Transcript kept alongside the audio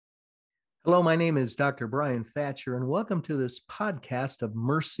Hello, my name is Dr. Brian Thatcher, and welcome to this podcast of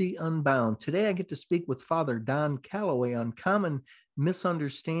Mercy Unbound. Today, I get to speak with Father Don Calloway on common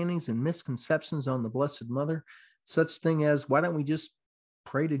misunderstandings and misconceptions on the Blessed Mother, such thing as, why don't we just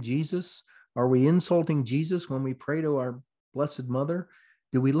pray to Jesus? Are we insulting Jesus when we pray to our Blessed Mother?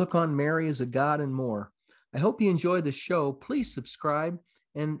 Do we look on Mary as a god, and more? I hope you enjoy the show. Please subscribe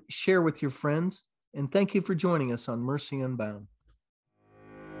and share with your friends, and thank you for joining us on Mercy Unbound.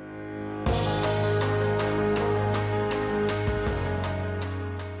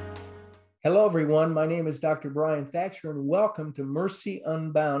 Hello, everyone. My name is Dr. Brian Thatcher, and welcome to Mercy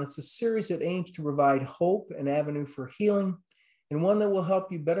Unbound. It's a series that aims to provide hope and avenue for healing, and one that will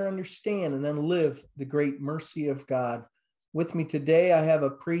help you better understand and then live the great mercy of God. With me today, I have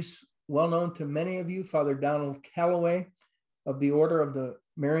a priest well known to many of you, Father Don Calloway of the Order of the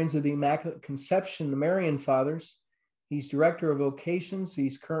Marians of the Immaculate Conception, the Marian Fathers. He's Director of Vocations.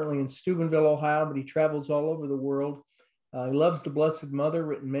 He's currently in Steubenville, Ohio, but he travels all over the world. He loves the Blessed Mother,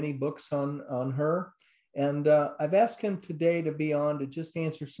 written many books on her. And I've asked him today to be on to just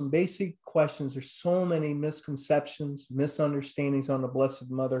answer some basic questions. There's so many misconceptions, misunderstandings on the Blessed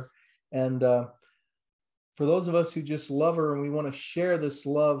Mother. And for those of us who just love her and we want to share this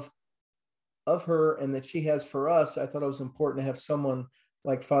love of her and that she has for us, I thought it was important to have someone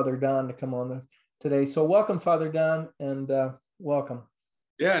like Father Don to come on today. So welcome, Father Don, and welcome.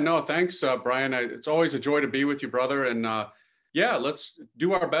 Yeah, no, thanks, Brian. It's always a joy to be with you, brother. And yeah, let's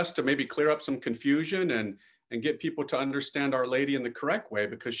do our best to maybe clear up some confusion and get people to understand Our Lady in the correct way,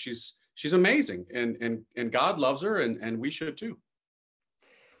 because she's amazing, and God loves her, and we should too.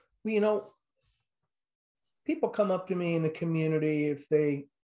 Well, people come up to me in the community if they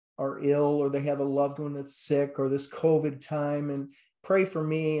are ill or they have a loved one that's sick or this COVID time and pray for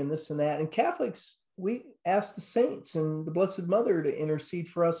me and this and that. And Catholics, we ask the saints and the Blessed Mother to intercede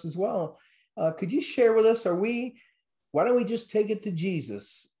for us as well. Could you share with us, why don't we just take it to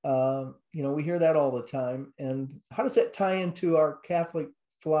Jesus? We hear that all the time. And how does that tie into our Catholic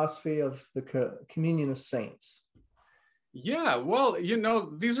philosophy of the communion of saints? Yeah, well,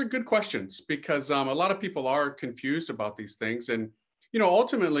 these are good questions, because a lot of people are confused about these things. And,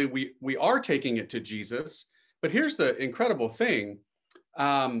 ultimately we are taking it to Jesus. But here's the incredible thing.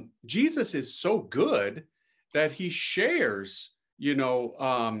 Jesus is so good that he shares,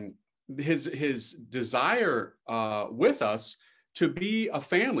 his desire with us to be a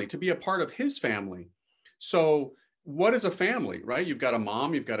family, to be a part of his family. So what is a family, right? You've got a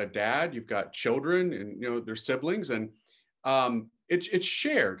mom, you've got a dad, you've got children, and, their siblings, and it's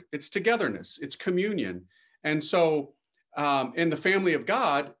shared, it's togetherness, it's communion. And so in the family of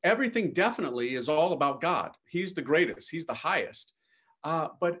God, everything definitely is all about God. He's the greatest, he's the highest.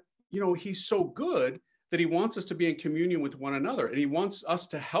 But he's so good that he wants us to be in communion with one another, and he wants us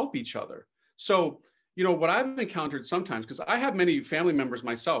to help each other. So, what I've encountered sometimes, because I have many family members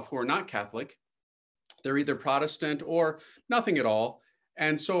myself who are not Catholic, they're either Protestant or nothing at all.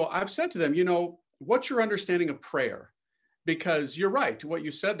 And so I've said to them, what's your understanding of prayer? Because you're right, what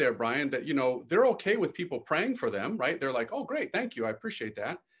you said there, Brian, that, they're okay with people praying for them, right? They're like, oh, great, thank you, I appreciate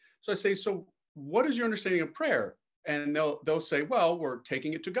that. So I say, so what is your understanding of prayer? And they'll say, well, we're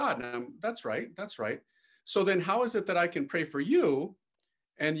taking it to God. And that's right. So then how is it that I can pray for you,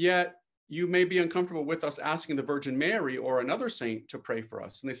 and yet you may be uncomfortable with us asking the Virgin Mary or another saint to pray for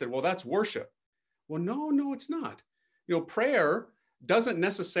us? And they said, well, that's worship. Well, no, it's not. Prayer doesn't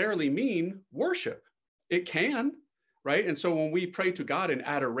necessarily mean worship. It can, right? And so when we pray to God in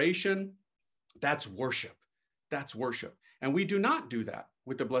adoration, that's worship. That's worship. And we do not do that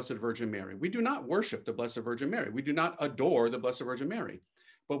with the Blessed Virgin Mary. We do not worship the Blessed Virgin Mary. We do not adore the Blessed Virgin Mary,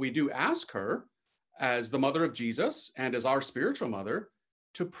 but we do ask her, as the mother of Jesus and as our spiritual mother,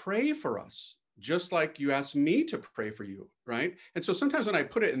 to pray for us, just like you asked me to pray for you, right? And so sometimes when I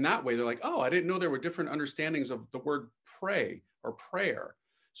put it in that way, they're like, oh, I didn't know there were different understandings of the word pray or prayer.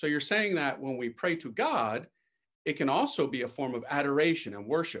 So you're saying that when we pray to God, it can also be a form of adoration and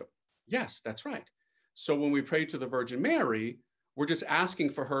worship. Yes, that's right. So when we pray to the Virgin Mary, we're just asking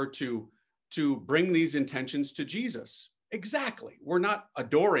for her to bring these intentions to Jesus. Exactly. We're not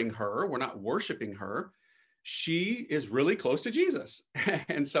adoring her. We're not worshiping her. She is really close to Jesus.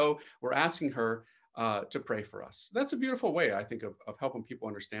 And so we're asking her to pray for us. That's a beautiful way, I think, of helping people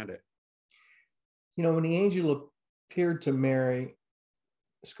understand it. When the angel appeared to Mary,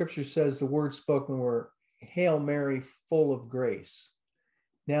 Scripture says the words spoken were, "Hail Mary, full of grace."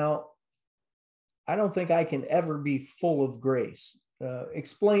 Now, I don't think I can ever be full of grace.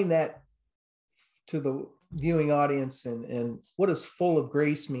 Explain that to the viewing audience, and what does full of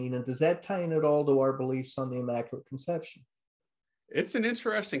grace mean? And does that tie in at all to our beliefs on the Immaculate Conception? It's an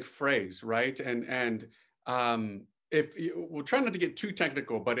interesting phrase, right? If we'll try not to get too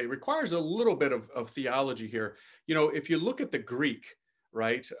technical, but it requires a little bit of theology here. You know, if you look at the Greek,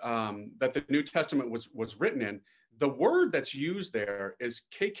 right, that the New Testament was written in, the word that's used there is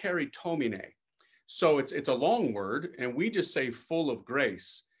kekeritomine. So it's a long word, and we just say full of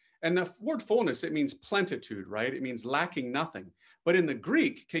grace. And the word fullness, it means plenitude, right? It means lacking nothing. But in the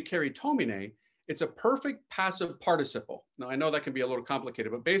Greek, kekeritomine, it's a perfect passive participle. Now, I know that can be a little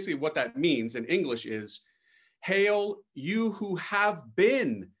complicated, but basically what that means in English is, hail you who have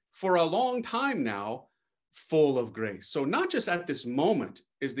been for a long time now full of grace. So not just at this moment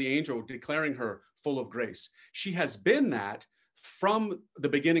is the angel declaring her full of grace. She has been that from the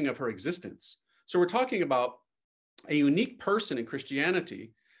beginning of her existence. So we're talking about a unique person in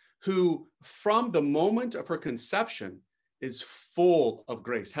Christianity who, from the moment of her conception, is full of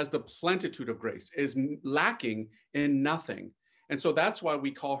grace, has the plenitude of grace, is lacking in nothing. And so that's why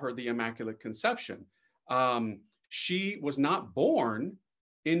we call her the Immaculate Conception. She was not born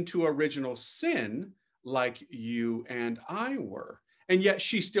into original sin like you and I were. And yet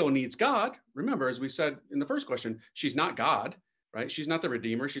she still needs God. Remember, as we said in the first question, she's not God, right? She's not the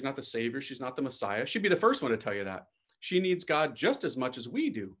Redeemer. She's not the Savior. She's not the Messiah. She'd be the first one to tell you that. She needs God just as much as we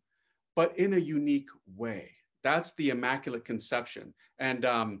do, but in a unique way. That's the Immaculate Conception. And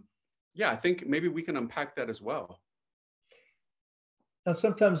yeah, I think maybe we can unpack that as well. Now,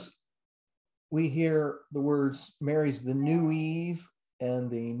 sometimes we hear the words Mary's the new Eve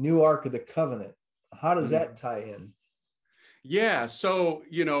and the new Ark of the Covenant. How does that tie in? Yeah, so,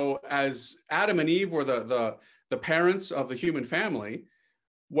 you know, as Adam and Eve were the parents of the human family,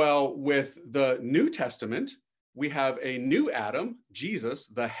 well, with the New Testament, we have a new Adam, Jesus,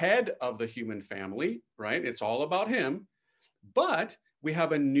 the head of the human family, right? It's all about him. But we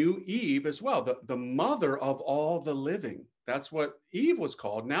have a new Eve as well, the mother of all the living. That's what Eve was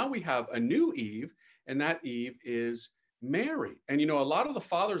called. Now we have a new Eve, and that Eve is Mary. And, you know, a lot of the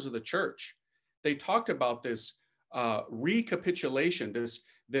fathers of the church, they talked about this recapitulation,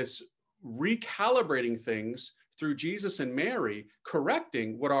 this recalibrating things through Jesus and Mary,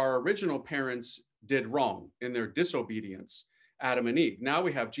 correcting what our original parents did wrong in their disobedience, Adam and Eve. Now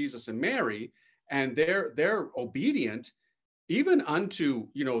we have Jesus and Mary, and they're obedient even unto,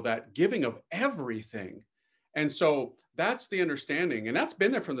 you know, that giving of everything. And so that's the understanding, and that's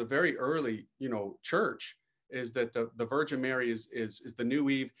been there from the very early, you know, church, is that the Virgin Mary is the new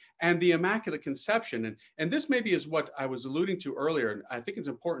Eve and the Immaculate Conception. And this maybe is what I was alluding to earlier, and I think it's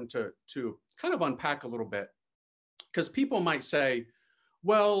important to kind of unpack a little bit, because people might say,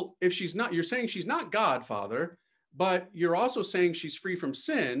 well, if she's not, you're saying she's not God, Father, but you're also saying she's free from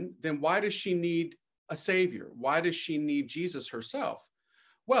sin, then why does she need a Savior? Why does she need Jesus herself?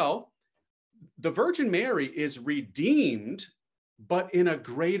 Well, the Virgin Mary is redeemed, but in a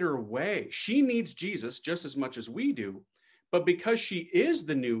greater way. She needs Jesus just as much as we do, but because she is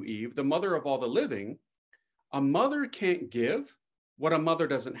the new Eve, the mother of all the living, a mother can't give what a mother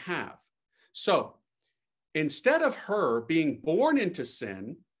doesn't have. So instead of her being born into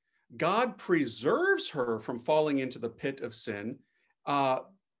sin, God preserves her from falling into the pit of sin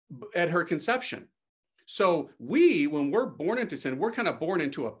at her conception. So we, when we're born into sin, we're kind of born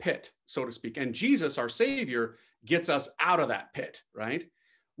into a pit, so to speak. And Jesus, our Savior, gets us out of that pit, right?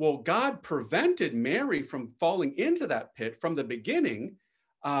 Well, God prevented Mary from falling into that pit from the beginning,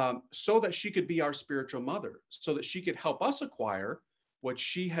 so that she could be our spiritual mother, so that she could help us acquire what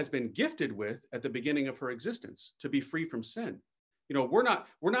she has been gifted with at the beginning of her existence, to be free from sin. You know, we're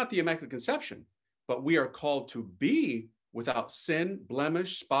not the Immaculate Conception, but we are called to be without sin,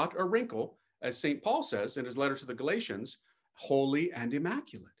 blemish, spot, or wrinkle, as St. Paul says in his letter to the Galatians, holy and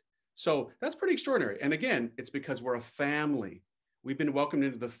immaculate. So that's pretty extraordinary. And again, it's because we're a family. We've been welcomed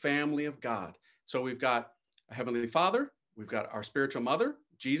into the family of God. So we've got a Heavenly Father, we've got our spiritual mother,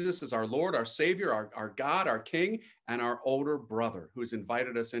 Jesus is our Lord, our Savior, our God, our King, and our older brother who's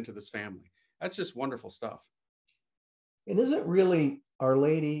invited us into this family. That's just wonderful stuff. And isn't really Our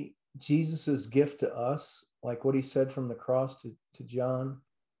Lady Jesus's gift to us, like what he said from the cross to John?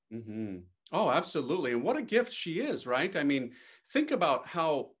 Mm-hmm. Oh, absolutely. And what a gift she is, right? I mean, think about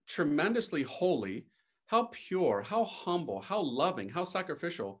how tremendously holy, how pure, how humble, how loving, how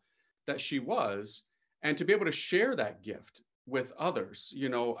sacrificial that she was. And to be able to share that gift with others, you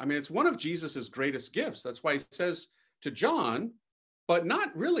know, I mean, it's one of Jesus's greatest gifts. That's why he says to John, but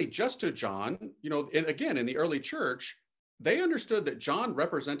not really just to John, you know, again, in the early church, they understood that John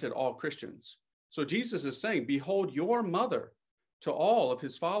represented all Christians. So Jesus is saying, behold your mother, to all of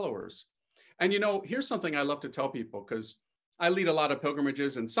his followers. And, you know, here's something I love to tell people, because I lead a lot of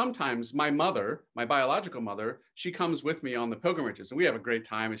pilgrimages, and sometimes my mother, my biological mother, she comes with me on the pilgrimages, and we have a great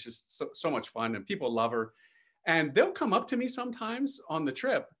time. It's just so much fun, and people love her. And they'll come up to me sometimes on the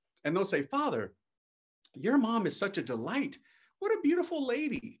trip, and they'll say, "Father, your mom is such a delight. What a beautiful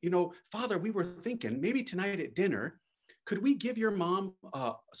lady. You know, Father, we were thinking maybe tonight at dinner, could we give your mom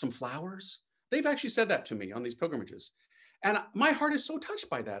some flowers?" They've actually said that to me on these pilgrimages. And my heart is so touched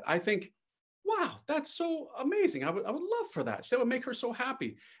by that. I think, wow, that's so amazing. I would love for that. That would make her so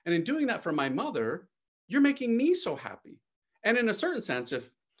happy. And in doing that for my mother, you're making me so happy. And in a certain sense, if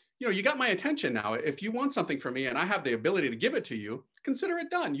you got my attention now, if you want something from me and I have the ability to give it to you, consider it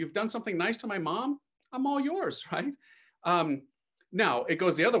done. You've done something nice to my mom. I'm all yours, right? Now it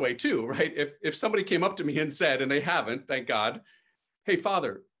goes the other way too, right? If somebody came up to me and said, and they haven't, thank God, "Hey,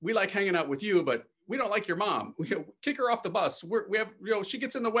 Father, we like hanging out with you, but we don't like your mom. Kick her off the bus. We have, she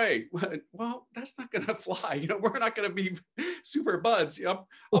gets in the way." Well, that's not going to fly. We're not going to be super buds. I'll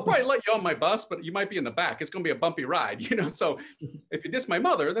probably let you on my bus, but you might be in the back. It's going to be a bumpy ride. So if you diss my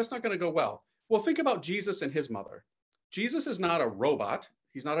mother, that's not going to go well. Well, think about Jesus and his mother. Jesus is not a robot.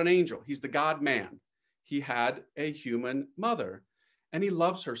 He's not an angel. He's the God man. He had a human mother, and he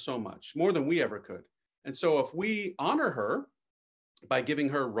loves her so much, more than we ever could. And so if we honor her by giving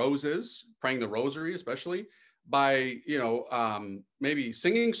her roses, praying the rosary, especially by, maybe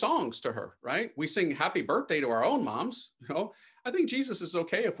singing songs to her, right? We sing happy birthday to our own moms. I think Jesus is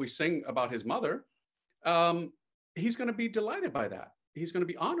okay if we sing about his mother. He's going to be delighted by that. He's going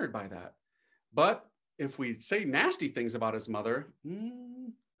to be honored by that. But if we say nasty things about his mother,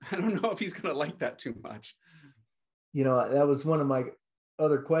 I don't know if he's going to like that too much. That was one of my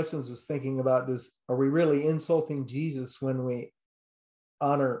other questions, was thinking about this. Are we really insulting Jesus when we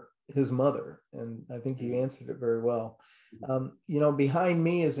honor his mother? And I think you answered it very well. Behind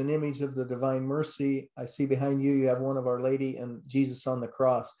me is an image of the Divine Mercy. I see behind you have one of Our Lady and Jesus on the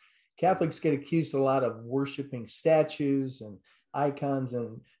cross. Catholics get accused a lot of worshiping statues and icons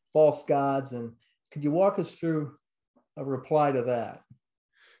and false gods. And could you walk us through a reply to that?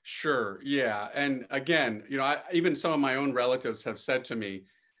 Sure. Yeah. And again, even some of my own relatives have said to me,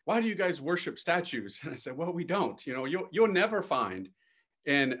 "Why do you guys worship statues?" And I said, well, we don't. You'll never find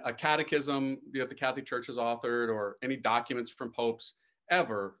in a catechism that the Catholic Church has authored or any documents from popes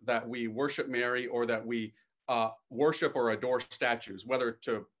ever that we worship Mary or that we worship or adore statues, whether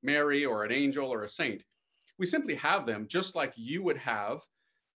to Mary or an angel or a saint. We simply have them just like you would have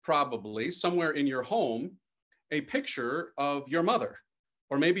probably somewhere in your home a picture of your mother,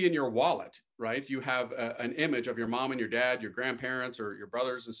 or maybe in your wallet, right? You have an image of your mom and your dad, your grandparents, or your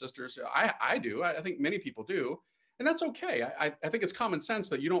brothers and sisters. I do. I think many people do. And that's okay. I think it's common sense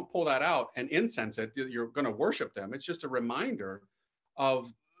that you don't pull that out and incense it. You're going to worship them. It's just a reminder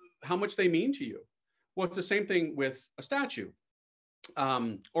of how much they mean to you. Well, it's the same thing with a statue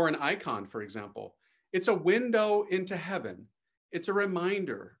or an icon, for example. It's a window into heaven. It's a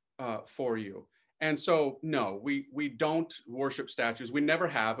reminder for you. And so, no, we don't worship statues. We never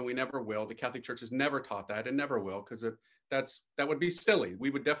have, and we never will. The Catholic Church has never taught that and never will, because that would be silly. We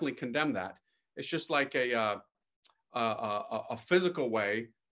would definitely condemn that. It's just like a physical way,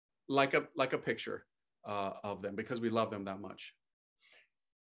 like a picture of them, because we love them that much.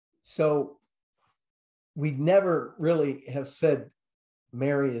 So we never really have said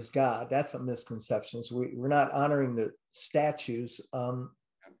Mary is God. That's a misconception. So we're not honoring the statues.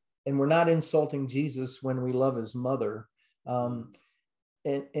 And we're not insulting Jesus when we love his mother.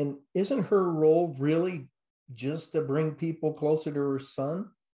 And isn't her role really just to bring people closer to her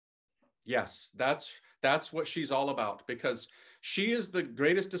son? Yes, that's what she's all about, because she is the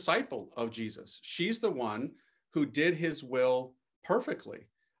greatest disciple of Jesus. She's the one who did his will perfectly.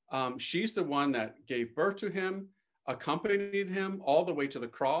 She's the one that gave birth to him, accompanied him all the way to the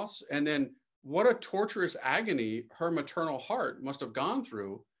cross. And then what a torturous agony her maternal heart must have gone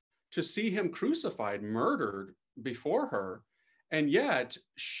through to see him crucified, murdered before her. And yet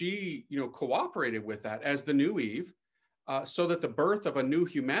she, cooperated with that as the new Eve, so that the birth of a new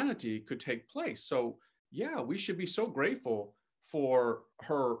humanity could take place. So yeah, we should be so grateful for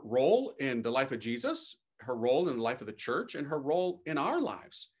her role in the life of Jesus, her role in the life of the church, and her role in our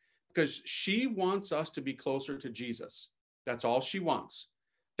lives, because she wants us to be closer to Jesus. That's all she wants.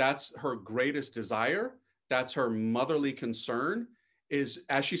 That's her greatest desire. That's her motherly concern, is,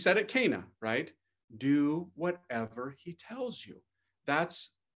 as she said at Cana, right? Do whatever he tells you.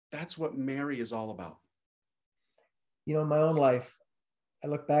 That's what Mary is all about. In my own life, I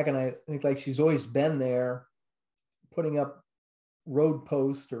look back and I think like she's always been there, putting up road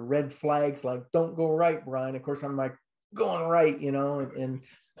posts or red flags like, don't go right, Brian. Of course, I'm like going right, and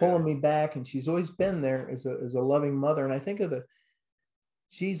pulling me back. And she's always been there as a loving mother. And I think of the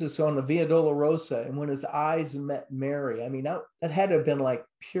Jesus on the Via Dolorosa, and when his eyes met Mary, I mean, that had to have been like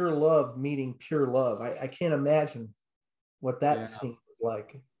pure love meeting pure love. I can't imagine what that Yeah. scene was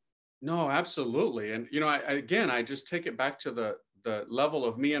like. No, absolutely. And, I just take it back to the level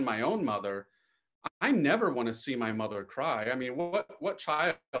of me and my own mother. I never want to see my mother cry. I mean, what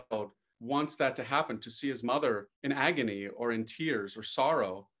child wants that to happen, to see his mother in agony or in tears or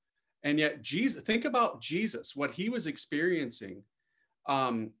sorrow? And yet Jesus, think about Jesus, what he was experiencing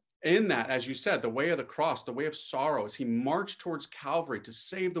in that, as you said, the way of the cross, the way of sorrow, as he marched towards Calvary to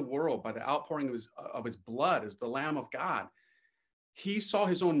save the world by the outpouring of his blood as the Lamb of God. He saw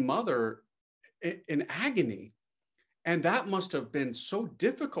his own mother in agony. And that must have been so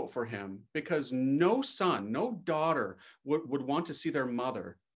difficult for him, because no son, no daughter would want to see their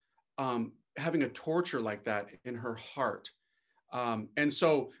mother having a torture like that in her heart. And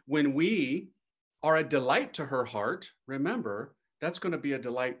so when we are a delight to her heart, remember, that's going to be a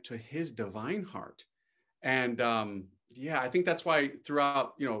delight to his divine heart. And I think that's why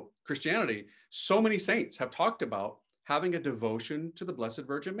throughout, Christianity, so many saints have talked about having a devotion to the Blessed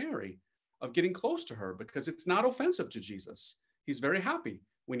Virgin Mary, of getting close to her, because it's not offensive to Jesus. He's very happy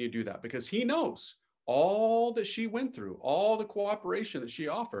when you do that, because he knows all that she went through, all the cooperation that she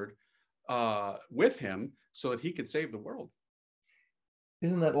offered with him so that he could save the world.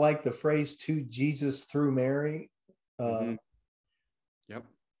 Isn't that like the phrase "to Jesus through Mary"? Mm-hmm. Yep.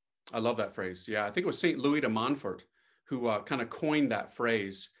 I love that phrase. Yeah, I think it was St. Louis de Montfort who kind of coined that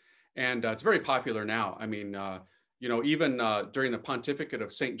phrase. And it's very popular now. I mean, even during the pontificate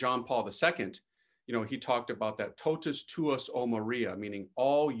of St. John Paul II, he talked about that totus tuus, O Maria, meaning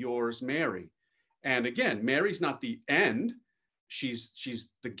all yours, Mary. And again, Mary's not the end. She's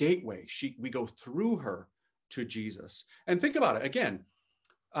the gateway. We go through her to Jesus. And think about it again.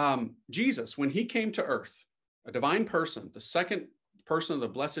 Jesus, when he came to earth, a divine person, the second person of the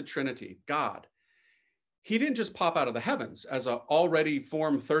Blessed Trinity, God, he didn't just pop out of the heavens as an already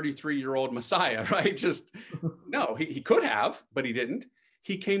formed 33-year-old Messiah, right? No, he could have, but he didn't.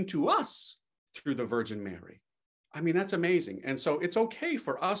 He came to us through the Virgin Mary. I mean, that's amazing. And so it's okay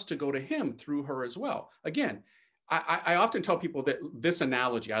for us to go to him through her as well. Again, I often tell people that this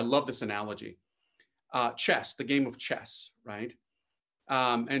analogy, I love this analogy. Chess, the game of chess, right?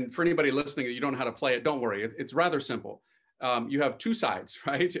 And for anybody listening that you don't know how to play it, don't worry. It's rather simple. You have two sides,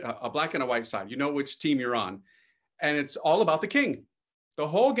 right? A black and a white side. You know which team you're on. And it's all about the king. The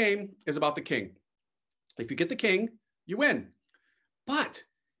whole game is about the king. If you get the king, you win. But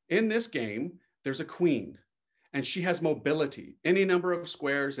in this game, there's a queen, and she has mobility, any number of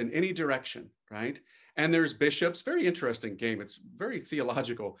squares in any direction, right? And there's bishops, very interesting game. It's very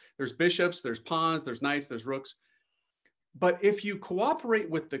theological. There's bishops, there's pawns, there's knights, there's rooks. But if you cooperate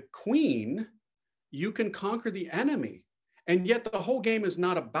with the queen, you can conquer the enemy. And yet the whole game is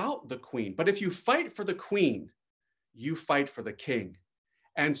not about the queen. But if you fight for the queen, you fight for the king.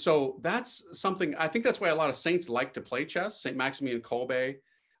 And so that's something, I think that's why a lot of saints like to play chess. St. Maximilian Kolbe,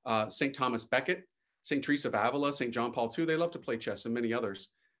 St. Thomas Becket, St. Teresa of Avila, St. John Paul II, they love to play chess, and many others.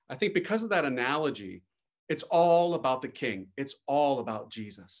 I think because of that analogy, it's all about the king. It's all about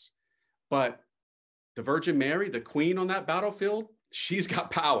Jesus. But the Virgin Mary, the queen on that battlefield, she's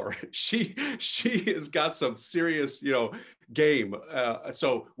got power. She has got some serious, game.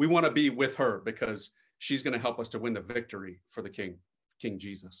 So we want to be with her because she's going to help us to win the victory for the King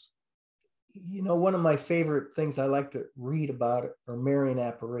Jesus. One of my favorite things I like to read about are Marian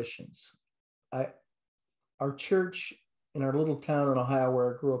apparitions. Our church in our little town in Ohio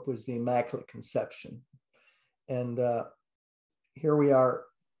where I grew up was the Immaculate Conception. And here we are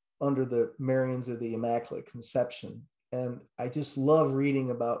under the Marians of the Immaculate Conception. And I just love reading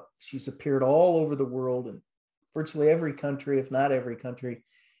about, she's appeared all over the world in virtually every country, if not every country.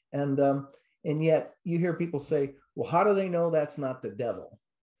 And yet you hear people say, well, how do they know that's not the devil?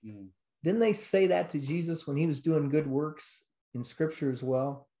 Mm. Didn't they say that to Jesus when he was doing good works in scripture as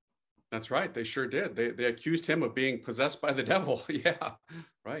well? That's right. They sure did. They accused him of being possessed by the devil. Yeah,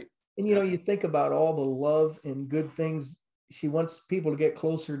 right. And, you think about all the love and good things. She wants people to get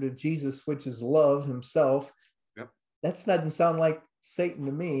closer to Jesus, which is love himself. Yep. That doesn't sound like Satan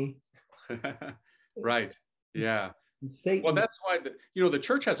to me. Right. Yeah. Satan. Well, that's why the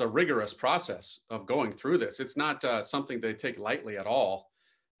church has a rigorous process of going through this. It's not something they take lightly at all.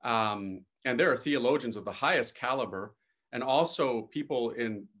 And there are theologians of the highest caliber, and also people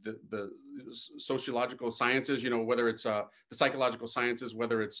in the sociological sciences, whether it's the psychological sciences,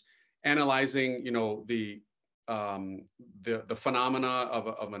 whether it's analyzing, the the phenomena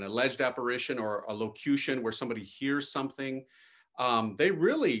of an alleged apparition or a locution where somebody hears something. They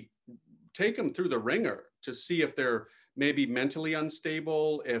really take them through the ringer to see if they're maybe mentally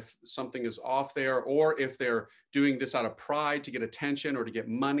unstable, if something is off there, or if they're doing this out of pride to get attention or to get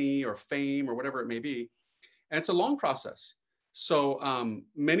money or fame or whatever it may be. And it's a long process. So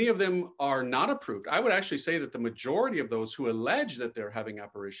many of them are not approved. I would actually say that the majority of those who allege that they're having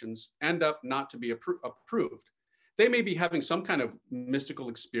apparitions end up not to be approved. They may be having some kind of mystical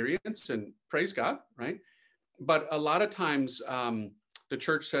experience, and praise God, right? But a lot of times the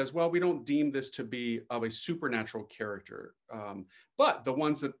church says, well, we don't deem this to be of a supernatural character. But the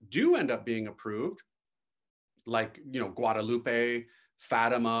ones that do end up being approved, like, Guadalupe,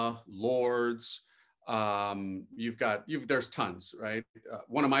 Fatima, Lourdes, there's tons, right?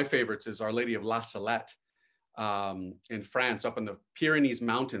 One of my favorites is Our Lady of La Salette in France, up in the Pyrenees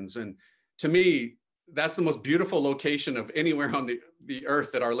Mountains. And to me, that's the most beautiful location of anywhere on the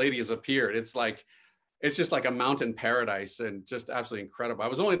earth that Our Lady has appeared. It's just like a mountain paradise and just absolutely incredible. I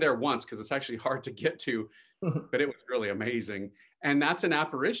was only there once because it's actually hard to get to, but it was really amazing. And that's an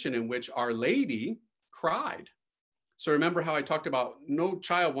apparition in which Our Lady cried. So remember how I talked about no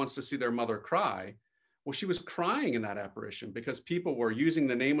child wants to see their mother cry. Well, she was crying in that apparition because people were using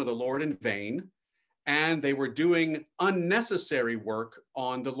the name of the Lord in vain, and they were doing unnecessary work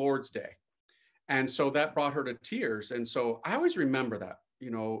on the Lord's Day. And so that brought her to tears. And so I always remember that,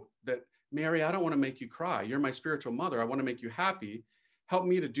 that Mary, I don't want to make you cry. You're my spiritual mother. I want to make you happy. Help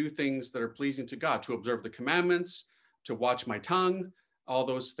me to do things that are pleasing to God, to observe the commandments, to watch my tongue, all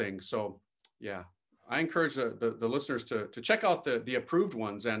those things. So yeah, I encourage the listeners to check out the approved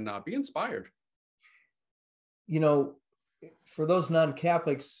ones and be inspired. For those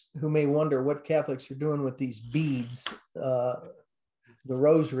non-Catholics who may wonder what Catholics are doing with these beads, the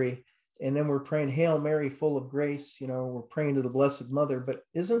rosary, and then we're praying, Hail Mary, full of grace, we're praying to the Blessed Mother, but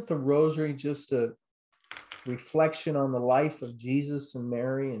isn't the rosary just a reflection on the life of Jesus and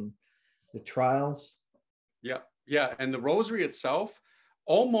Mary and the trials? Yeah. And the rosary itself,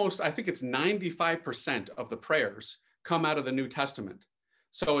 almost, I think it's 95% of the prayers come out of the New Testament.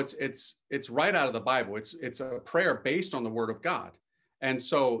 So it's right out of the Bible. It's a prayer based on the Word of God. And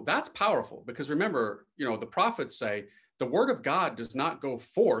so that's powerful because remember, the prophets say, the Word of God does not go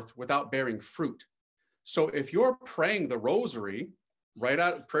forth without bearing fruit. So if you're praying the rosary,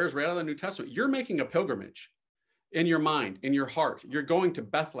 prayers right out of the New Testament, you're making a pilgrimage in your mind, in your heart. You're going to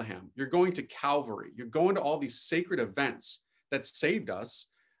Bethlehem. You're going to Calvary. You're going to all these sacred events that saved us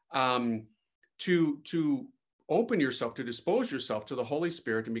to open yourself, to dispose yourself to the Holy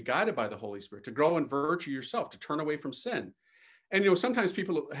Spirit and be guided by the Holy Spirit, to grow in virtue yourself, to turn away from sin. And, sometimes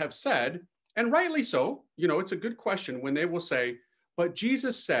people have said, and rightly so, it's a good question when they will say, but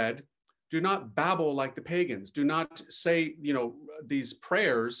Jesus said, do not babble like the pagans. Do not say, these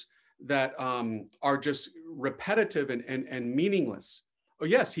prayers that are just repetitive and meaningless. Oh,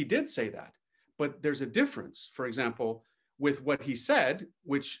 yes, he did say that. But there's a difference, for example, with what he said,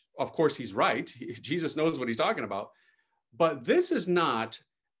 which of course he's right. Jesus knows what he's talking about. But this is not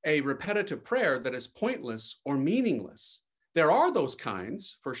a repetitive prayer that is pointless or meaningless. There are those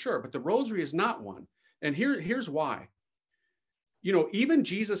kinds for sure, but the rosary is not one. And here's why. Even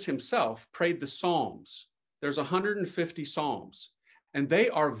Jesus himself prayed the Psalms. There's 150 Psalms, and they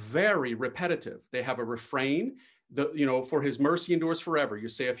are very repetitive. They have a refrain, for his mercy endures forever. You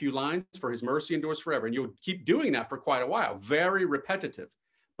say a few lines, for his mercy endures forever. And you'll keep doing that for quite a while. Very repetitive,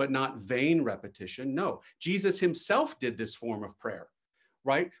 but not vain repetition. No, Jesus himself did this form of prayer,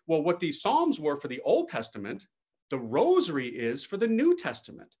 right? Well, what the Psalms were for the Old Testament, the rosary is for the New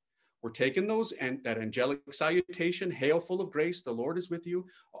Testament. We're taking those and that angelic salutation, hail full of grace, the Lord is with you,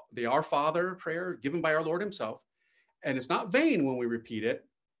 the Our Father prayer given by our Lord himself. And it's not vain when we repeat it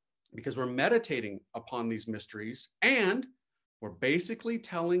because we're meditating upon these mysteries and we're basically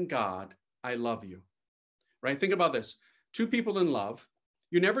telling God, I love you, right? Think about this. Two people in love,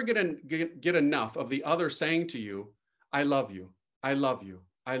 you never get enough of the other saying to you, I love you, I love you,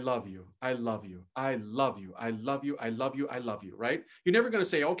 I love you, I love you, I love you, I love you, I love you, I love you, right? You're never going to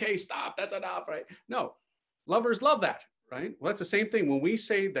say, okay, stop, that's enough, right? No, lovers love that, right? Well, that's the same thing. When we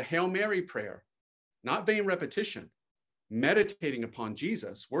say the Hail Mary prayer, not vain repetition, meditating upon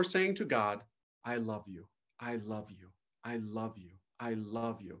Jesus, we're saying to God, I love you, I love you, I love you, I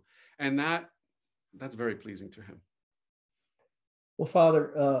love you. And that's very pleasing to him. Well,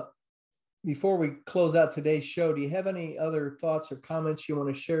 Father, before we close out today's show, do you have any other thoughts or comments you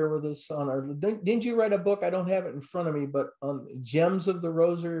want to share with us on our, didn't you write a book? I don't have it in front of me, but on Gems of the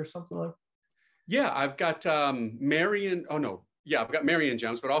Rosary or something like that? Yeah, I've got Yeah, I've got Marian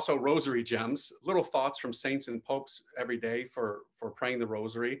gems, but also rosary gems, little thoughts from saints and popes every day for praying the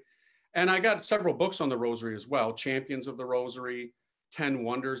rosary. And I got several books on the rosary as well, Champions of the Rosary, 10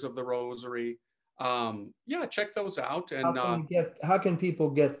 Wonders of the Rosary. Yeah, check those out. And How can people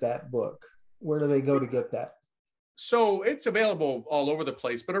get that book? Where do they go to get that? so it's available all over the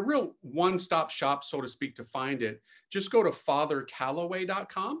place, but a real one-stop shop, so to speak, to find it, just go to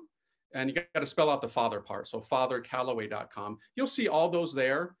fathercalloway.com, and you got to spell out the father part. So fathercalloway.com. You'll see all those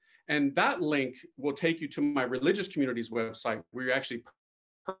there. And that link will take you to my religious community's website where you actually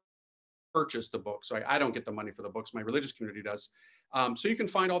purchase the book. So I don't get the money for the books. My religious community does. So you can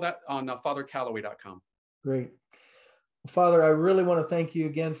find all that on fathercalloway.com. Great. Father, I really want to thank you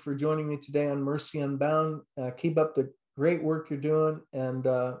again for joining me today on Mercy Unbound. Keep up the great work you're doing. And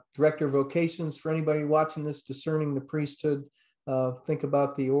Director of Vocations, for anybody watching this, discerning the priesthood, think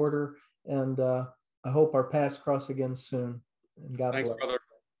about the order. And I hope our paths cross again soon. And God Thanks, bless. brother.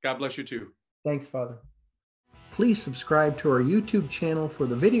 God bless you too. Thanks, Father. Please subscribe to our YouTube channel for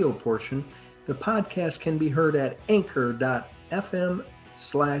the video portion. The podcast can be heard at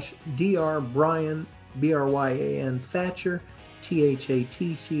anchor.fm/drbrian, Bryan Thatcher,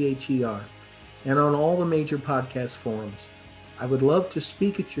 Thatcher, and on all the major podcast forums. I would love to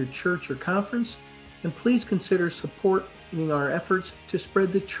speak at your church or conference, and please consider supporting our efforts to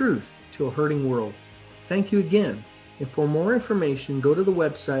spread the truth to a hurting world. Thank you again. And for more information, go to the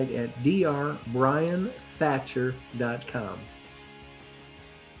website at drbrianthatcher.com.